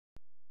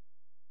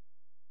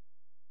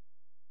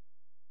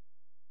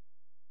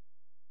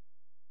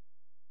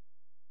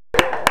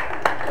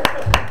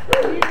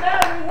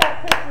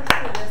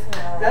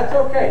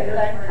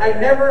I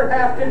never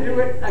have to do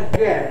it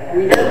again.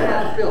 We never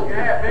have filmed.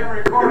 Yeah, been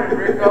recorded,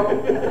 Rico.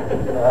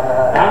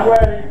 I'm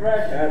glad you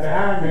practiced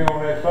behind me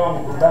on that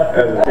song for about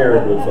That was a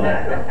terrible song.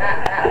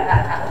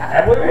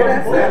 And we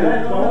wouldn't play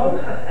that song.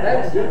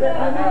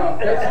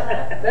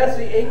 That's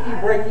the achy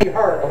breaky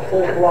heart of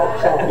full block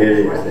songs. It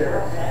is.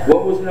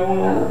 What was known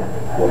on?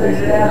 What is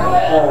it?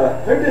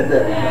 Who did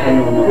that?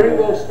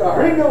 Ringo Starr.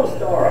 Ringo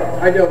Starr.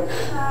 I don't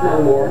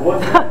know more.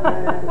 What's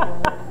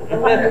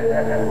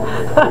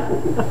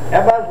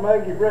How about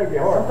make you break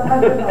your heart? I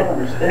did not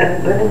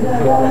understand.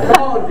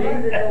 Come on,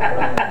 Dean.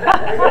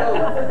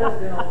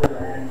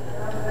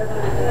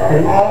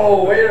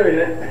 Oh, wait a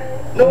minute.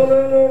 No, I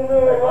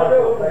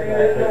don't need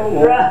it no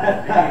more.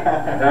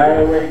 Tired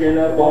of waking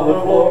up on the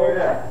floor.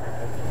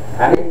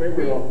 I don't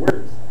remember all the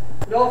words.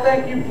 No,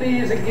 thank you,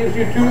 please. It gives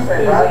you two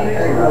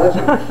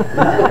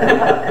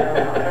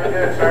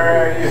Good,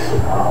 sir.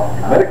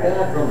 Met a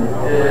guy from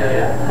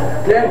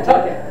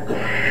Nantucket.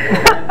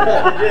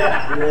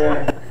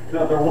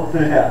 another one.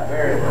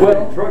 Yeah.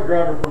 Well, Truck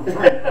driver from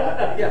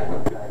Yeah.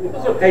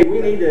 hey, we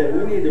need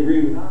to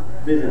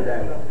revisit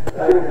that.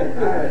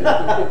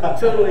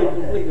 Totally,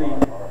 completely.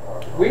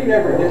 We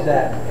never did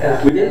that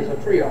as, We did? as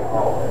a trio.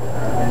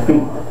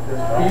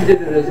 You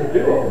did it as a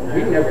duo.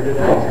 We never did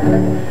that.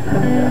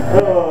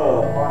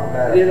 I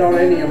did on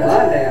any of my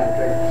damn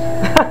things.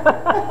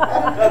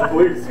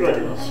 We're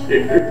sweating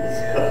cheers.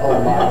 Oh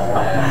my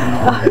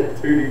God.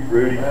 Tutti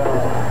Frutti.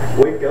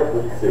 Wake up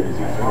with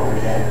Susie.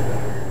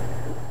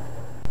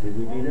 Did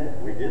we do that?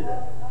 We did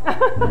that.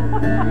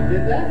 You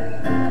did that?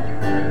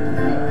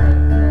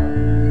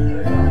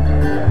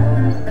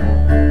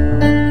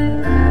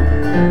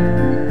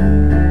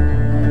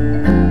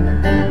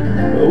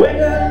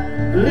 Wake up,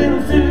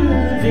 little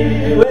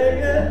Susie,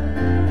 wake up.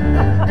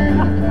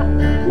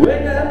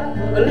 Wake up,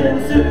 little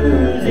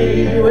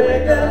Susie,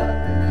 wake up.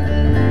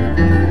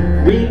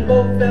 We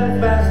both fell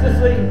fast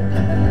asleep.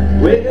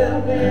 Wake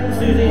up, little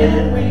Susie,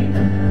 and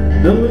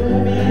the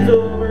movie's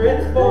over,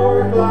 it's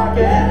 4 o'clock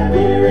and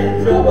we're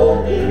in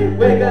trouble deep.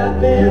 Wake up,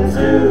 little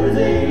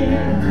Susie,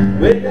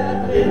 wake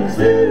up, little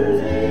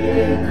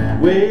Susie.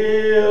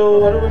 Well,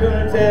 what are we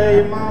gonna tell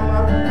you,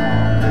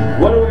 Mama?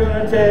 What are we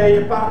gonna tell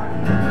you, Pop?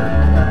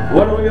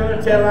 What are we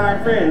gonna tell our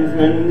friends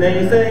when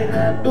they say,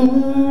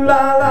 ooh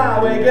la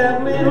la, wake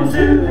up little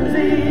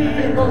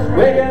Susie,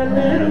 wake up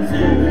little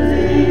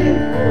Susie.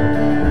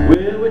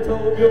 Well, we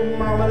told your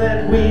mama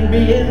that we'd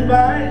be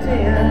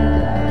inviting.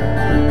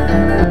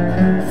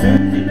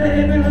 Susie,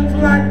 baby, looks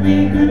like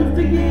we goofed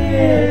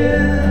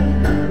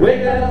again.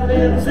 Wake up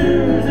little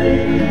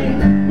Susie,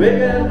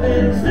 wake up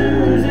little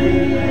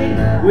Susie,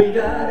 we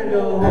gotta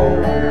go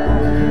home.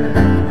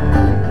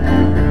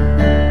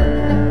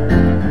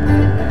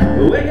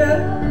 Wake up,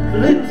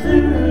 little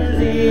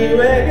Susie,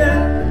 wake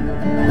up.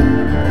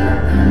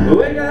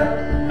 Wake up,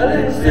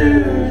 little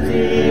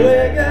Susie,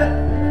 wake up.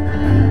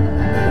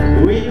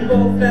 We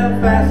both fell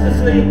fast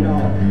asleep,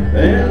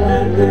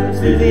 and little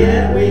Susie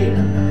and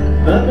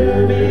the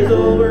movie's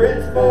over,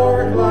 it's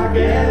 4 o'clock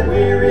and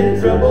we're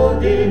in trouble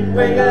deep.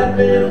 Wake up,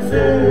 little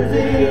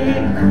Susie,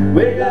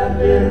 wake up,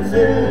 little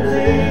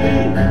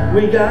Susie,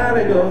 we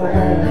gotta go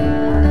home.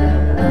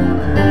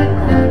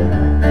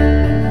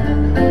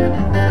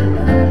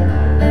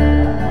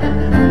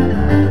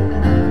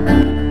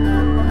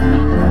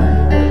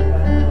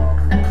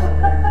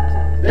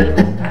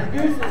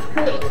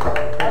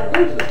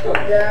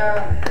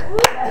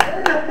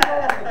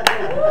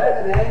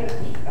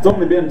 It's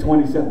only been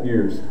 27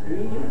 years.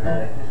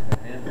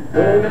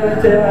 We're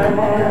gonna tell our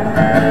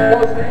mama,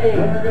 what's the aim?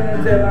 We're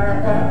gonna tell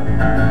our pop.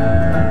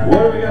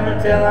 What are we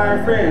gonna tell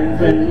our friends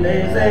when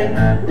they say,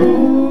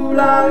 ooh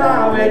la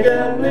la, wake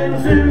up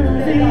little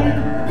Susie?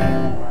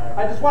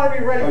 I just want to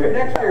be ready for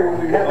next year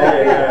when we have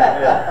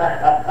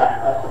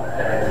that.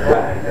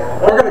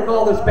 We're going to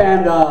call this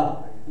band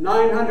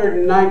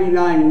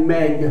 999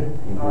 Meg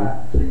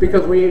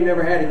because we ain't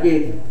never had a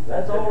gig.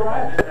 That's all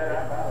right.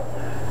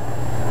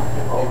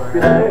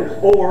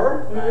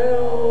 Or,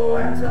 Well,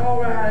 that's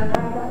all right,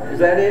 Mama. Is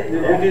that it?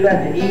 Did we do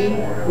that to E?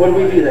 What did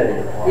we do that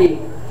in? E.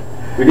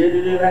 We did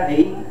do that to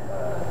E?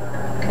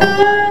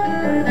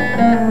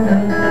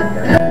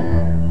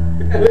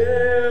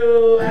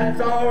 Well,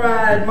 that's all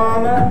right,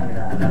 Mama.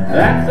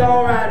 That's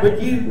all right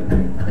with you.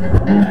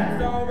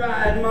 That's all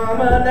right,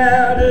 Mama.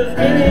 Now just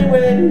any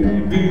way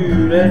you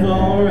do, that's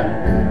all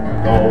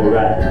right. All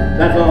right.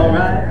 That's all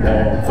right.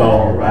 That's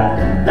all right.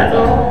 That's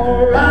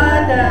all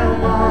right now,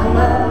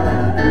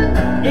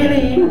 Mama.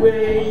 Any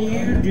way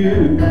you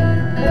do.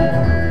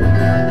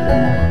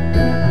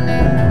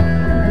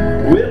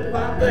 Well,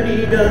 Papa,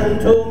 he done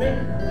told me,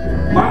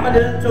 Mama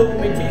done told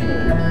me too.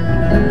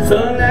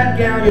 Son, that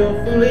gal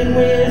you're fooling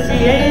with, she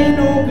ain't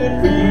no good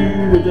for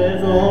you. But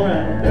that's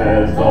alright.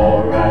 That's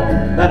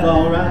alright. That's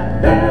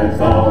alright.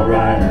 That's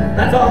alright.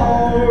 That's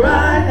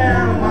alright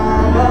now,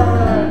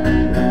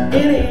 Mama.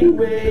 Any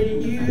way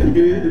you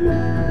do.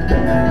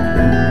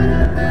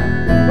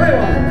 Wait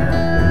a minute.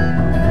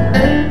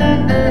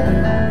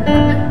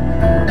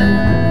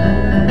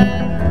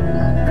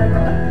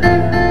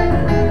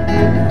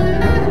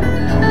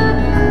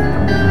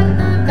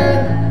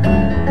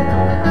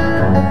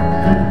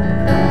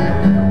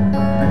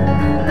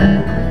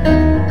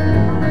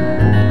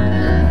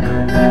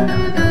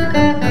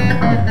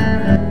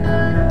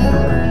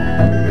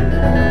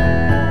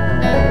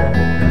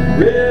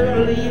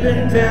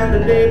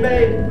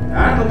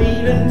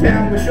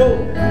 my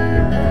shoulder,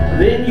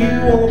 then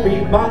you won't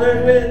be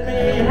bothered with me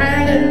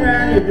hanging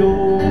around your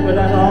door. But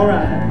that's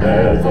alright.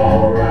 That's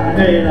alright.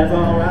 Hey, that's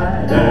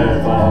alright.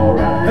 That's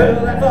alright.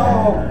 Well, that's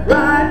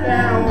alright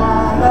now,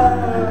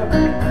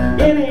 mama,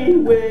 any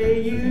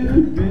way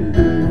you do.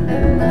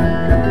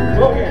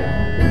 Okay.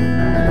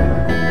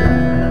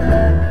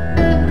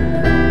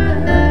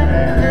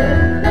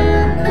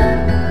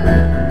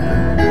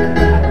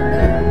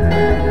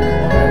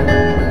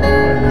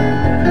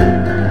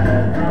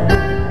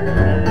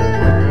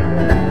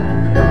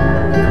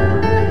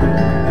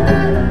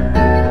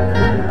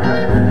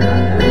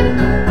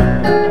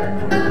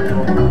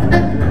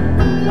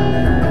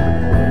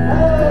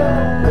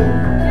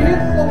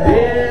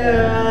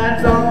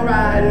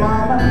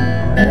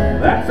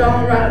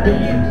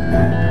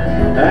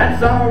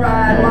 That's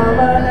alright,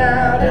 mama,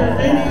 now just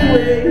any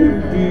way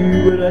you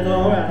do. But that's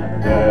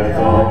alright. That's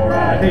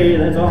alright. Hey,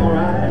 that's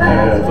alright.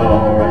 That's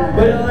alright.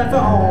 Well, that's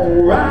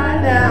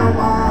alright now,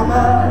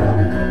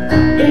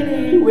 mama,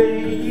 any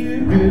way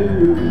you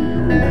do.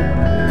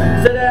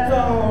 So that's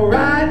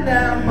alright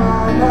now,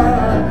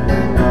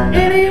 mama,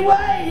 any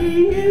way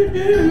you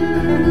do.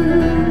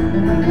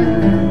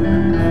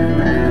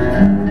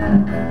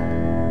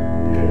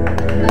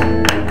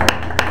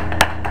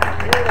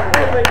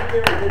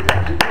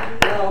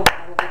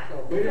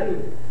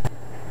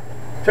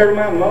 Turtle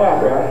Mountain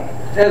Moab, right?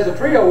 As a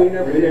trio, we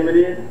never We did. never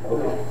did?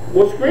 Okay.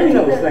 Well, screen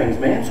those things,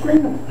 man.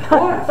 Screen them.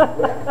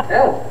 What?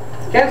 Hell,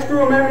 can't screw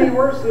them any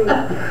worse than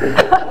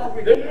what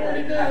we did.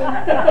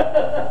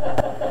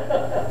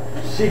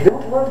 She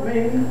don't love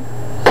me.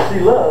 She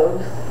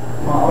loves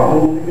my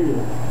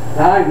automobile.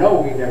 I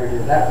know we never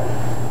did that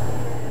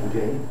one.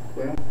 Okay.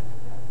 Well,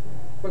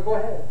 But go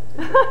ahead.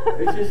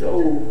 it's just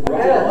old.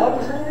 Hell,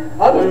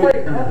 I'll just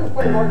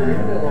play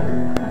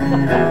Margaritaville.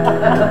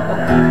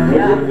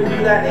 Yeah. We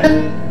do that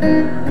next.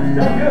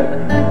 Sounds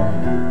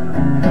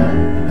good.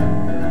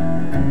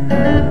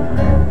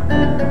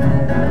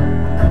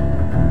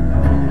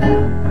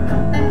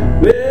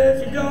 Well,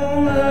 she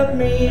don't love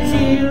me,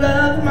 she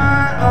loves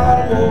my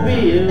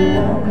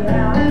automobile.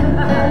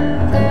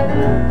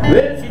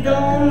 Well, she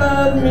don't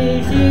love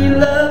me, she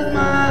loves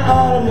my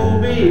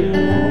automobile.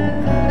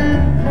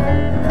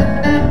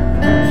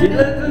 She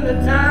looks at the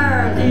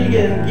time she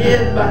can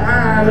get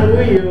behind the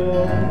wheel.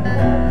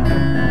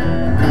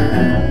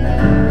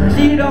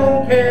 She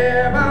don't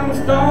care if I'm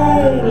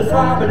stoned to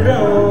swap a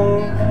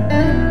drum.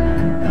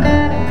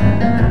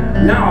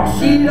 No,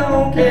 she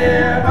don't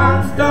care if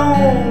I'm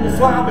stoned to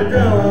swap a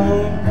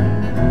drum.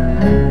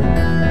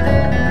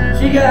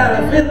 She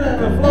got a fiddle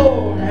on the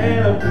floor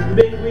and a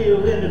big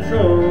wheel in the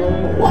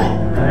trunk. What?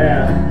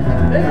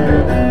 Yeah. There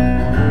you go.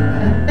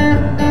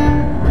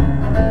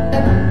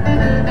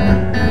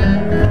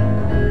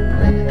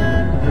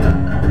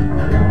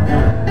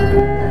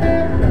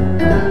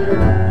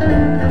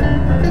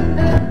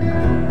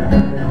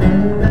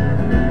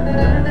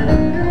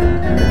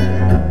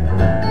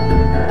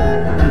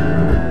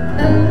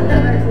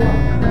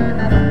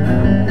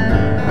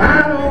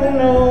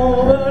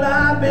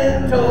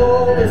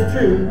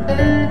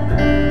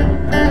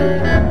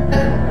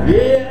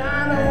 Yeah,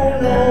 I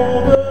don't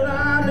know, but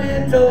I've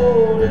been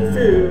told it's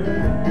true.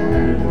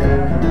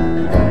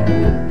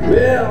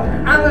 Well,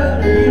 I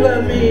love you, you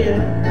love me,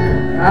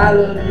 and I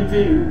love you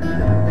too.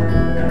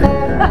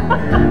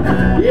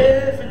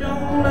 Yeah, she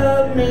don't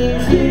love me,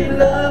 she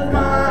loves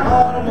my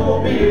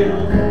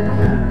automobile.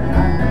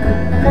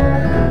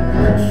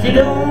 She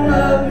don't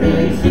love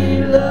me,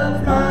 she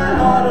loves my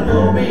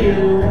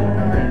automobile.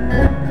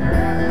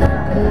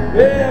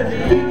 Well, she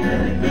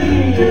gives the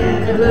key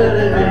and she loves